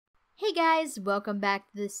Hey guys, welcome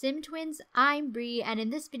back to the Sim Twins. I'm Bree, and in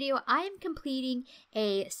this video I am completing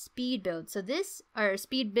a speed build.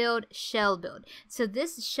 Speed build shell build. So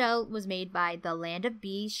this shell was made by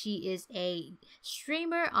TheLandofBee. She is a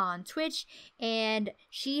streamer on Twitch, and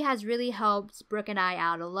she has really helped Brooke and I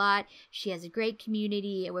out a lot. She has a great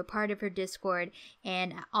community. We're part of her Discord,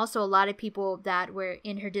 and also a lot of people that were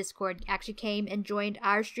in her Discord actually came and joined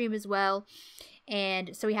our stream as well.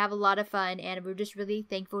 And so we have a lot of fun, and we're just really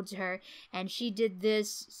thankful to her. And she did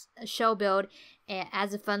this shell build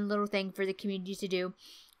as a fun little thing for the community to do.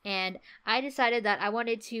 And I decided that I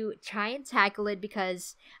wanted to try and tackle it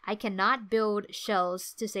because I cannot build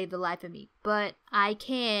shells to save the life of me, but I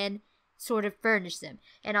can sort of furnish them.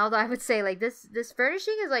 And although I would say like this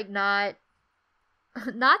furnishing is like not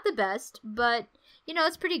the best, but you know,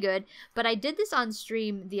 it's pretty good. But I did this on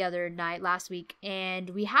stream the other night last week,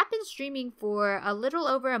 and we have been streaming for a little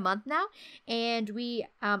over a month now, and we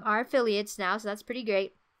are affiliates now, so that's pretty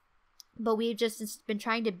great. But we've just been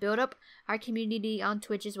trying to build up our community on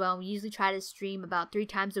Twitch as well. We usually try to stream about 3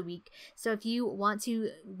 times a week. So if you want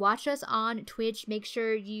to watch us on Twitch, make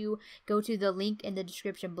sure you go to the link in the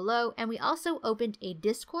description below. And we also opened a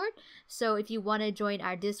Discord. So if you want to join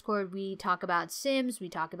our Discord, we talk about Sims, we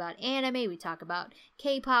talk about anime, we talk about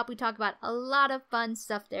K-pop, we talk about a lot of fun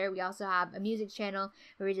stuff there. We also have a music channel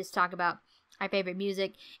where we just talk about our favorite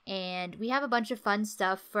music, and we have a bunch of fun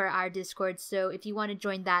stuff for our Discord. So if you want to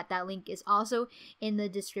join that link is also in the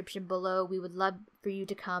description below. We would love for you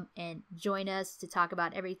to come and join us to talk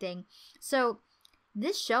about everything. So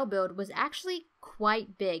this shell build was actually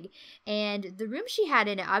quite big, and the room she had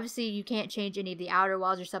in it, obviously you can't change any of the outer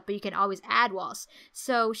walls or stuff, but you can always add walls.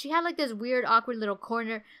 So she had like this weird awkward little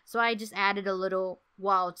corner, so I just added a little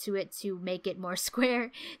wall to it to make it more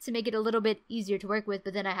square, to make it a little bit easier to work with.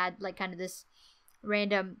 But then I had like kind of this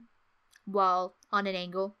random wall on an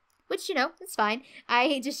angle, which, you know, it's fine.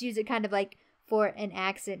 I just use it kind of like for an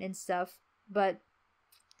accent and stuff. But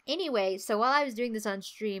anyway, so while I was doing this on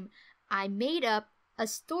stream, I made up a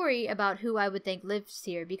story about who I would think lives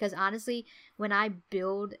here, because honestly, when I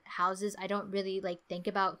build houses, I don't really like think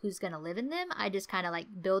about who's gonna live in them. I just kind of like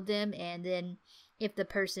build them, and then if the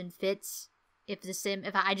person fits,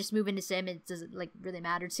 if I just move into Sim, it doesn't like really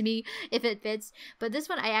matter to me if it fits. But this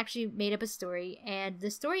one, I actually made up a story, and the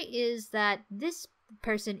story is that this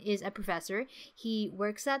person is a professor. He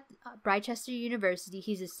works at Bristol University.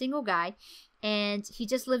 He's a single guy, and he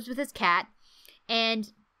just lives with his cat.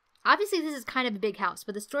 And obviously this is kind of a big house,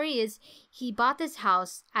 but the story is he bought this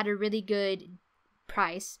house at a really good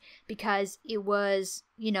price because it was,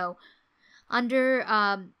 you know,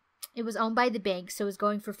 it was owned by the bank, so it was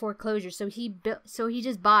going for foreclosure. So he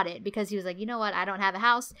just bought it because he was like, you know what, I don't have a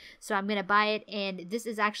house, so I'm gonna buy it. And this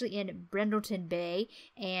is actually in Brindleton Bay,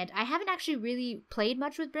 and I haven't actually really played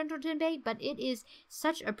much with Brindleton Bay, but it is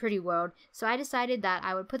such a pretty world. So I decided that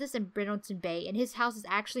I would put this in Brindleton Bay, and his house is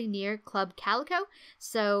actually near Club Calico.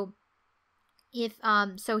 So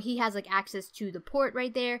so he has like access to the port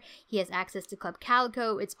right there. He has access to Club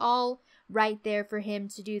Calico. It's all right there for him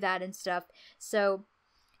to do that and stuff. So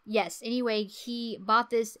yes, anyway, he bought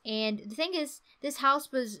this, and the thing is, this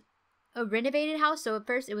house was a renovated house. So at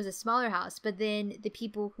first it was a smaller house, but then the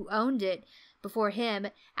people who owned it before him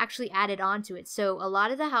actually added on to it. So a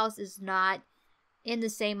lot of the house is not in the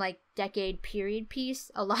same like decade period piece.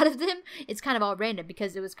 A lot of them, it's kind of all random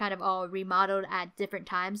because it was kind of all remodeled at different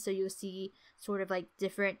times. So you'll see sort of like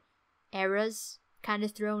different eras kind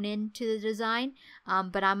of thrown into the design.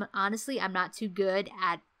 But I'm not too good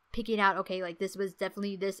at picking out, okay, like this was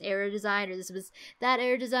definitely this era design or this was that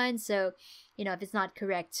era design. So, you know, if it's not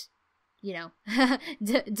correct, you know,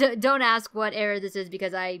 don't ask what era this is,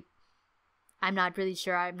 because I'm not really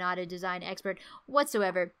sure. I'm not a design expert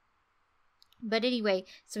whatsoever. But anyway,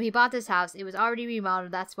 so he bought this house. It was already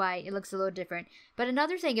remodeled. That's why it looks a little different. But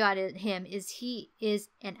another thing about him is he is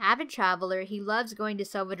an avid traveler. He loves going to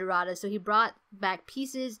Selva Dorada. So he brought back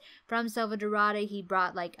pieces from Selva Dorada. He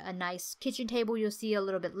brought like a nice kitchen table you'll see a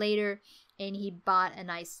little bit later. And he bought a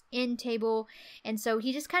nice end table. And so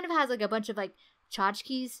he just kind of has like a bunch of like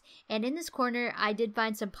tchotchkes. And in this corner, I did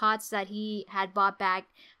find some pots that he had bought back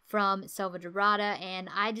from Selva Dorada. And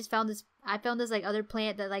I found this like other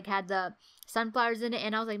plant that like had the sunflowers in it,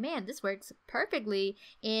 and I was like, man, this works perfectly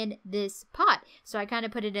in this pot. So I kind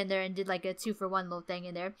of put it in there and did like a 2-for-1 little thing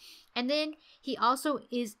in there. And then he also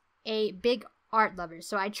is a big art lover,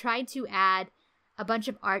 so I tried to add a bunch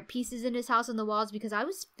of art pieces in his house on the walls, because I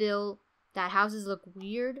always feel that houses look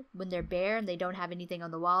weird when they're bare and they don't have anything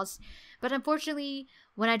on the walls. But unfortunately,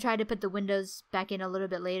 when I tried to put the windows back in a little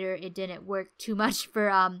bit later, it didn't work too much for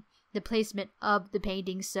the placement of the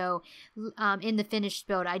paintings. So in the finished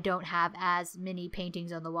build, I don't have as many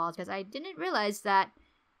paintings on the walls because I didn't realize that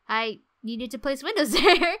I needed to place windows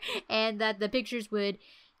there and that the pictures would,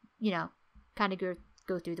 you know, kind of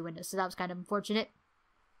go through the windows. So that was kind of unfortunate.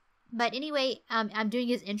 But anyway, I'm doing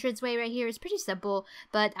his entranceway right here. It's pretty simple,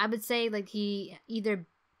 but I would say like he either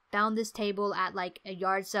found this table at like a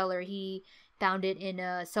yard sale or he found it in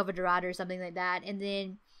a Silver Dorado or something like that. And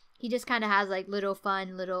then he just kind of has like little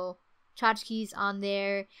fun little tchotchkes on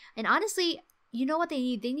there. And honestly, you know what they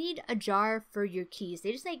need? They need a jar for your keys.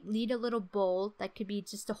 They just like need a little bowl that could be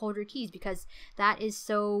just to hold your keys, because that is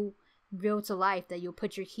so real to life that you'll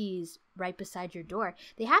put your keys right beside your door.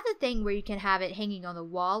 They have the thing where you can have it hanging on the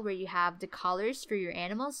wall where you have the collars for your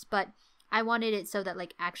animals, but I wanted it so that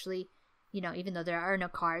like actually, you know, even though there are no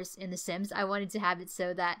cars in The Sims, I wanted to have it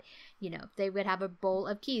so that, you know, they would have a bowl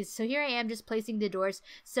of keys. So here I am just placing the doors.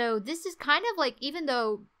 So this is kind of like, even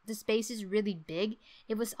though the space is really big,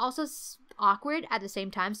 it was also awkward at the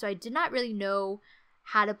same time. So I did not really know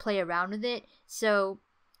how to play around with it. So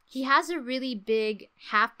he has a really big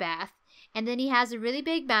half bath, and then he has a really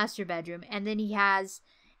big master bedroom, and then he has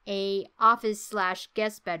a office /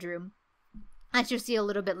 guest bedroom, as you'll see a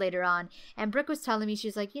little bit later on. And Brooke was telling me,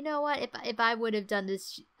 she's like, you know what, if I would have done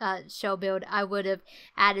this shell build, I would have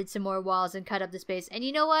added some more walls and cut up the space. And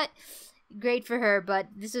you know what, great for her, but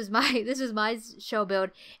this is my shell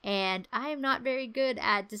build, and I am not very good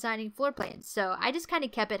at designing floor plans, so I just kind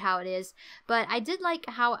of kept it how it is. But I did like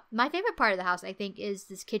how my favorite part of the house, I think, is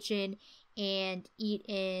this kitchen and eat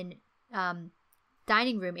in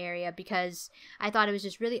dining room area, because I thought it was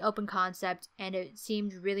just really open concept and it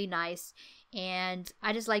seemed really nice, and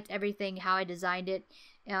I just liked everything how I designed it.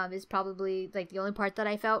 Is probably like the only part that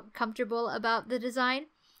I felt comfortable about the design.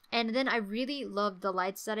 And then I really loved the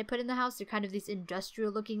lights that I put in the house. They're kind of these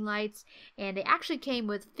industrial looking lights, and they actually came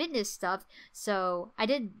with fitness stuff. So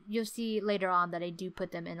you'll see later on that I do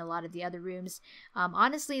put them in a lot of the other rooms.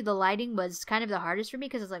 Honestly, the lighting was kind of the hardest for me,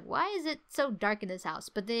 because I was like, why is it so dark in this house?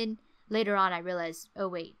 But then later on I realized, oh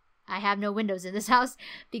wait, I have no windows in this house,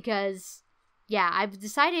 because yeah, I've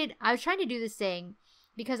decided, I was trying to do this thing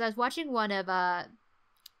because I was watching one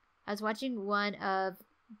of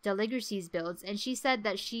Deligracy's builds, and she said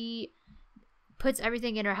that she puts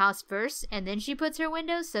everything in her house first and then she puts her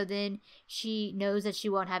windows, so then she knows that she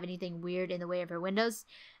won't have anything weird in the way of her windows.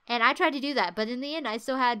 And I tried to do that, but in the end I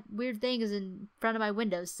still had weird things in front of my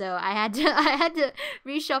windows, so I had to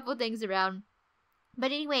reshuffle things around.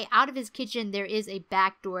 But anyway, out of his kitchen there is a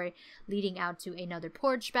back door leading out to another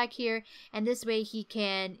porch back here, and this way he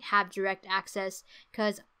can have direct access,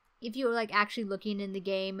 because if you're like actually looking in the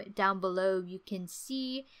game down below, you can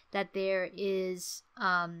see that there is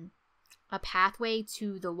a pathway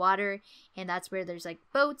to the water, and that's where there's like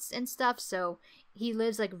boats and stuff. So he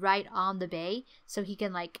lives like right on the bay, so he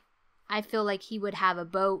can like, I feel like he would have a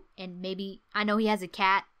boat, and maybe, I know he has a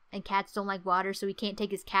cat, and cats don't like water, so he can't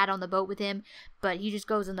take his cat on the boat with him, but he just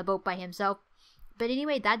goes on the boat by himself. But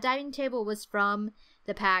anyway, that dining table was from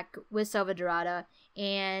the pack with Silver Dorado,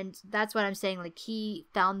 and that's what I'm saying, like he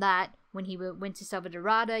found that when he went to Silver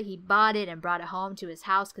Dorado, he bought it and brought it home to his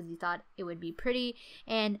house because he thought it would be pretty.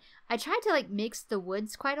 And I tried to like mix the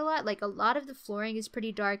woods quite a lot. Like a lot of the flooring is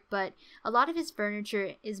pretty dark, but a lot of his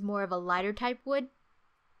furniture is more of a lighter type wood.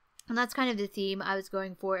 And that's kind of the theme I was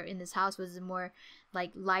going for in this house, was more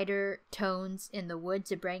like lighter tones in the wood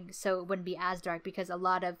to bring, so it wouldn't be as dark, because a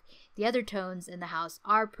lot of the other tones in the house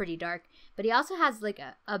are pretty dark. But he also has like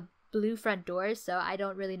a blue front door, so I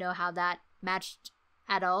don't really know how that matched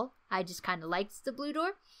at all. I just kind of liked the blue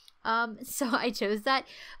door, so I chose that.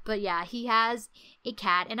 But yeah, he has a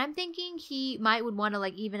cat, and I'm thinking he would want to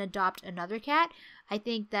like even adopt another cat. I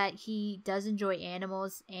think that he does enjoy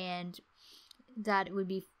animals, and that would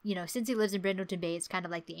be, you know, since he lives in Brindleton Bay, it's kind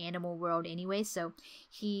of like the animal world anyway, so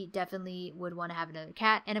he definitely would want to have another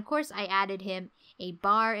cat. And of course I added him a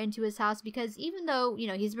bar into his house, because even though, you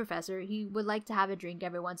know, he's a professor, he would like to have a drink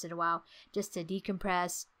every once in a while just to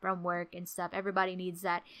decompress from work and stuff. Everybody needs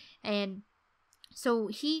that. And so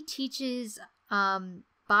he teaches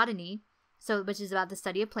botany, which is about the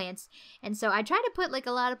study of plants. And so I tried to put like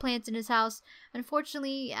a lot of plants in his house.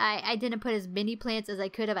 Unfortunately, I didn't put as many plants as I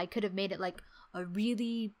could have. I could have made it like a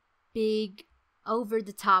really big, over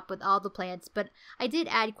the top with all the plants, but I did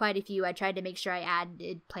add quite a few. I tried to make sure I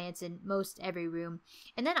added plants in most every room.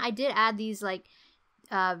 And then I did add these like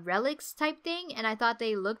relics type thing, and I thought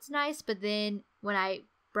they looked nice, but then when I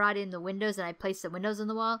brought in the windows and I placed the windows on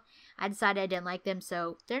the wall, I decided I didn't like them,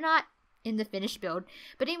 so they're not in the finished build.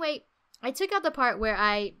 But anyway, I took out the part where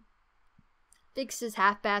I fix his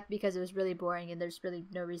half bath because it was really boring and there's really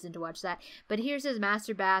no reason to watch that. But here's his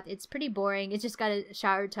master bath. It's pretty boring. It's just got a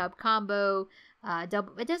shower tub combo.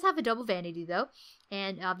 It does have a double vanity though,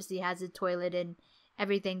 and obviously has a toilet and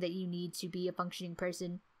everything that you need to be a functioning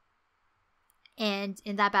person. And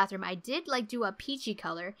in that bathroom, I did like do a peachy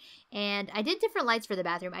color, and I did different lights for the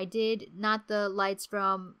bathroom. I did not the lights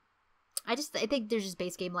from, I think there's just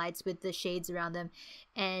base game lights with the shades around them.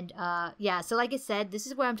 And yeah, so like I said, this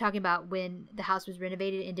is what I'm talking about when the house was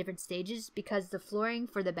renovated in different stages, because the flooring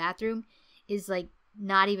for the bathroom is like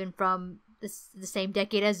not even from the same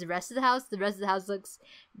decade as the rest of the house. The rest of the house looks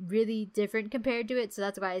really different compared to it. So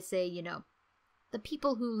that's why I say, you know, the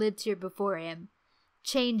people who lived here before him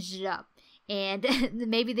changed it up. And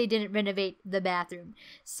maybe they didn't renovate the bathroom.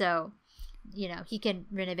 So, you know, he can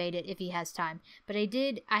renovate it if he has time. But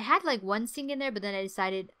I had like one sink in there, but then I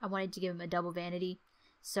decided I wanted to give him a double vanity.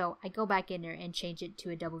 So I go back in there and change it to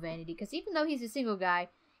a double vanity. Because even though he's a single guy,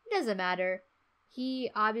 it doesn't matter.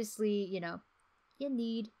 He obviously, you know, you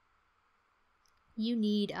need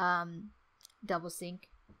double sink.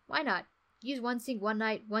 Why not? Use one sink one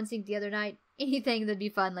night, one sink the other night. Anything that'd be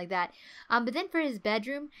fun like that. But then for his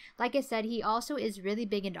bedroom, like I said, he also is really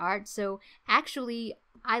big into art. So actually,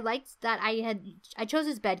 I liked that I chose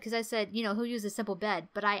his bed because I said, you know, he'll use a simple bed.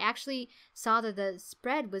 But I actually saw that the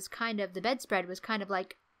bed spread was kind of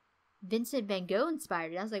like Vincent van Gogh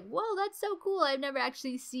inspired. And I was like, whoa, that's so cool. I've never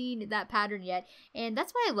actually seen that pattern yet. And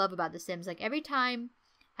that's what I love about The Sims. Like every time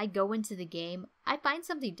I go into the game, I find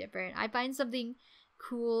something different. I find something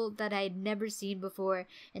cool that I'd never seen before,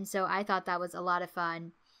 and so I thought that was a lot of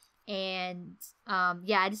fun. And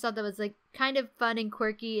yeah, I just thought that was like kind of fun and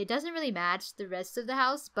quirky. It doesn't really match the rest of the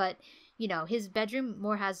house, but you know, his bedroom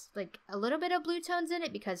more has like a little bit of blue tones in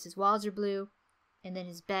it because his walls are blue, and then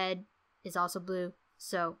his bed is also blue.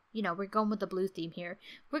 So, you know, we're going with the blue theme here.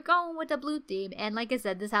 We're going with the blue theme. And like I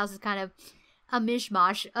said, this house is kind of a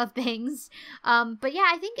mishmash of things. But yeah,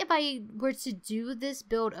 I think if I were to do this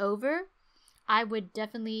build over, I would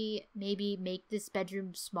definitely maybe make this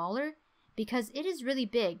bedroom smaller because it is really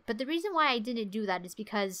big. But the reason why I didn't do that is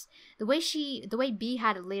because the way Bee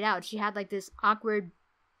had it laid out, she had like this awkward,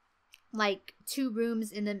 like 2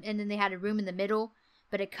 rooms and then they had a room in the middle,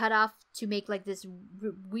 but it cut off to make like this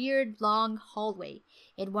weird long hallway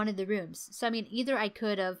in one of the rooms. So I mean, either I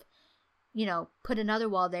could have, you know, put another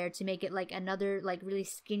wall there to make it like another like really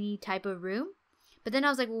skinny type of room. But then I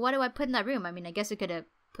was like, well, what do I put in that room? I mean, I guess I could have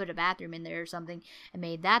put a bathroom in there or something and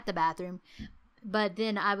made that the bathroom. But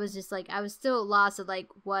then I was just like, I was still lost of like,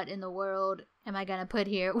 what in the world am I gonna put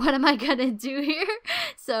here? What am I gonna do here?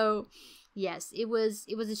 So yes, it was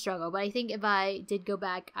a struggle. But I think if I did go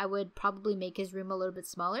back, I would probably make his room a little bit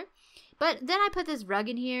smaller. But then I put this rug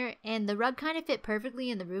in here, and the rug kind of fit perfectly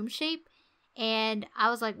in the room shape. And I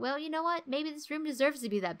was like, well, you know what? Maybe this room deserves to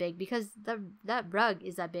be that big because that rug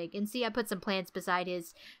is that big. And see, I put some plants beside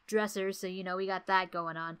his dresser, so, you know, we got that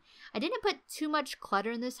going on. I didn't put too much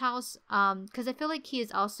clutter in this house because I feel like he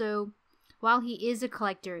is also, while he is a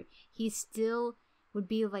collector, he still would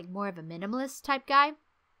be like more of a minimalist type guy.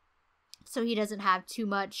 So he doesn't have too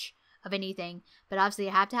much of anything. But obviously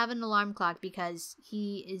I have to have an alarm clock because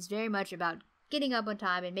he is very much about getting up on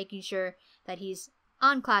time and making sure that he's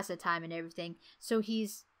on class at time and everything. So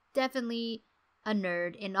he's definitely a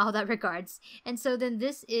nerd in all that regards. And so then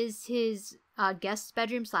this is his guest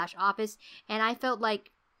bedroom / office, and I felt like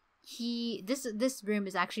this room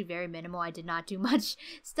is actually very minimal. I did not do much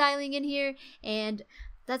styling in here, and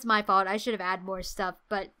that's my fault. I should have added more stuff,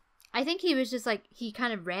 but I think he was just like, he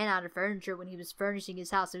kind of ran out of furniture when he was furnishing his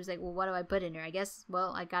house. So he was like, well, what do I put in here? I guess,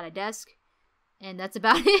 well, I got a desk, and that's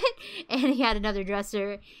about it. And he had another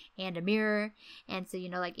dresser and a mirror. And so, you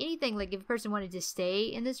know, like anything, like if a person wanted to stay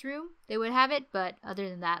in this room, they would have it. But other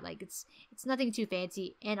than that, like it's nothing too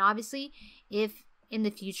fancy. And obviously, if in the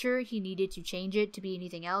future he needed to change it to be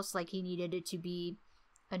anything else, like he needed it to be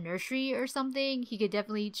a nursery or something, he could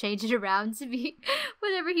definitely change it around to be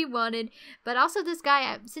whatever he wanted. But also this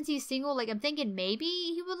guy, since he's single, like I'm thinking maybe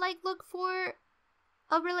he would like look for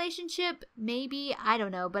a relationship, maybe, I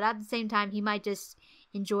don't know. But at the same time, he might just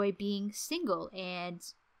enjoy being single and,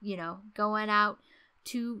 you know, going out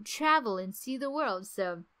to travel and see the world.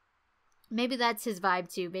 So maybe that's his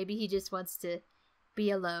vibe too. Maybe he just wants to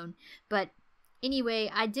be alone. But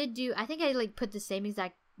anyway, I think I like put the same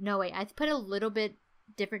exact, no wait, I put a little bit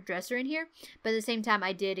different dresser in here, but at the same time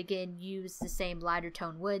I did again use the same lighter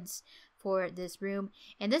tone woods for this room.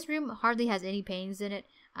 And this room hardly has any paintings in it.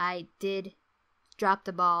 I did drop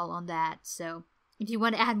the ball on that, so if you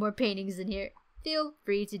want to add more paintings in here, feel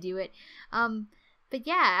free to do it. But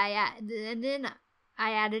yeah, and then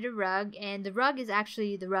I added a rug, and the rug is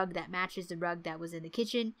actually the rug that matches the rug that was in the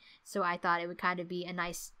kitchen. So I thought it would kind of be a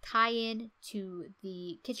nice tie-in to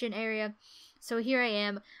the kitchen area. So here I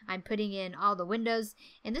am, I'm putting in all the windows,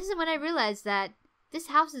 and this is when I realized that this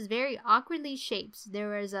house is very awkwardly shaped. There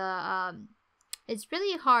was it's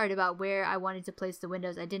really hard about where I wanted to place the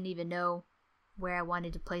windows. I didn't even know where I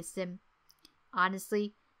wanted to place them,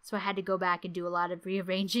 honestly. So I had to go back and do a lot of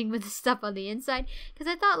rearranging with the stuff on the inside, because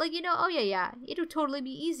I thought, like, you know, oh yeah, it'll totally be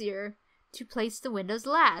easier to place the windows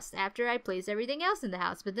last after I place everything else in the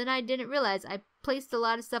house. But then I didn't realize I placed a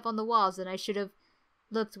lot of stuff on the walls, and I should have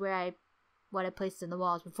looked what I placed in the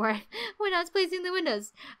walls before when I was placing the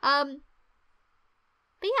windows. But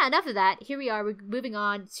yeah, enough of that. Here we are. We're moving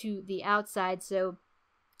on to the outside. So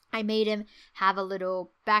I made him have a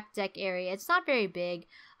little back deck area. It's not very big.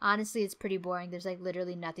 Honestly, it's pretty boring. There's like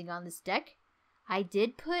literally nothing on this deck. I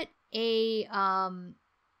did put a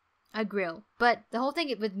grill, but the whole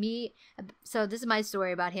thing with me, so this is my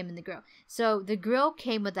story about him and the grill. So the grill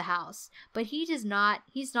came with the house, but he's not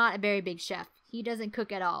a very big chef. He doesn't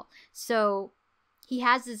cook at all. So he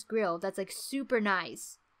has this grill that's like super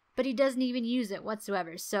nice, but he doesn't even use it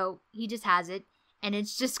whatsoever. So he just has it, and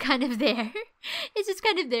it's just kind of there. It's just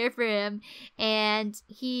kind of there for him, and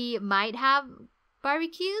he might have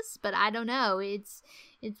barbecues, but I don't know. It's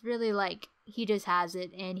really like he just has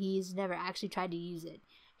it, and he's never actually tried to use it.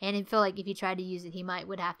 And I feel like if he tried to use it, he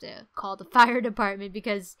would have to call the fire department,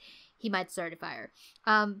 because he might start a fire.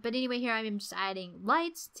 But anyway, here I am just adding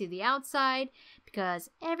lights to the outside, because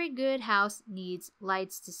every good house needs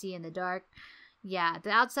lights to see in the dark. Yeah,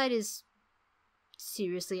 the outside is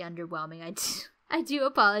seriously underwhelming. I do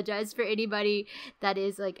apologize for anybody that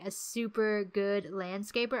is like a super good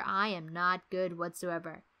landscaper. I am not good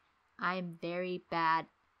whatsoever. I am very bad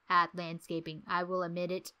at landscaping. I will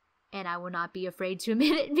admit it, and I will not be afraid to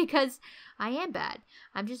admit it, because I am bad.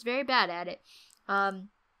 I'm just very bad at it.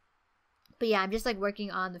 But yeah, I'm just like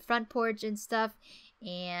working on the front porch and stuff,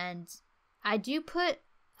 and I do put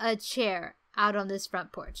a chair out on this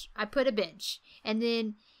front porch. I put a bench, and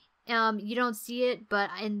then you don't see it, but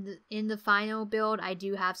in the final build, I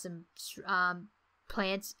do have some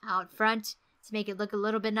plants out front to make it look a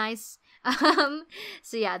little bit nice.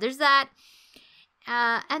 So yeah, there's that.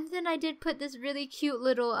 And then I did put this really cute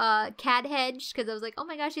little cat hedge, because I was like, oh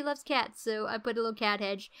my gosh, he loves cats. So I put a little cat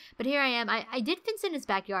hedge. But here I am. I did fence in his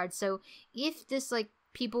backyard. So if this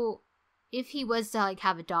if he was to like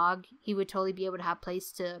have a dog, he would totally be able to have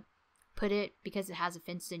place to put it, because it has a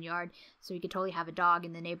fenced in yard. So he could totally have a dog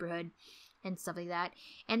in the neighborhood and stuff like that.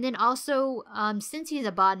 And then also, since he's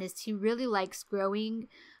a botanist, he really likes growing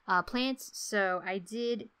plants. So I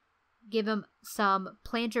did give him some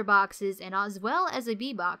planter boxes, and as well as a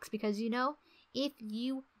bee box, because, you know, if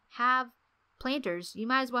you have planters, you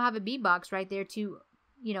might as well have a bee box right there to,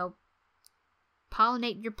 you know,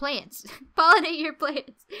 pollinate your plants. Pollinate your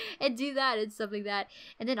plants and do that and stuff like that.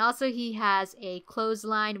 And then also he has a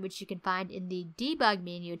clothesline, which you can find in the debug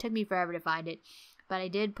menu. It took me forever to find it, but I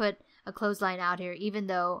did put a clothesline out here, even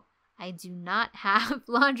though I do not have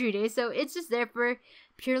laundry day. So it's just there for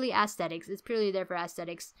purely aesthetics. It's purely there for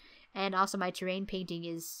aesthetics. And also my terrain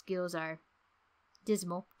painting skills are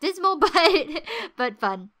dismal, but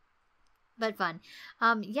fun.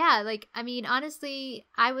 Yeah, like, I mean, honestly,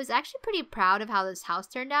 I was actually pretty proud of how this house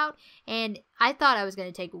turned out, and I thought I was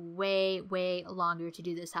going to take way longer to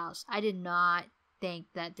do this house. I did not think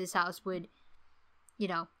that this house would, you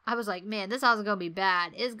know, I was like, man, this house is going to be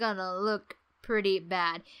bad. It's going to look pretty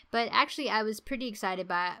bad. But actually, I was pretty excited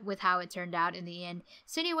with how it turned out in the end.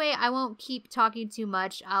 So anyway, I won't keep talking too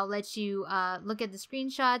much. I'll let you look at the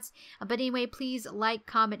screenshots. But anyway, please like,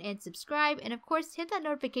 comment, and subscribe. And of course, hit that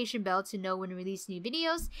notification bell to know when we release new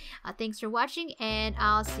videos. Thanks for watching, and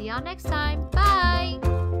I'll see y'all next time.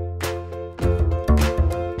 Bye!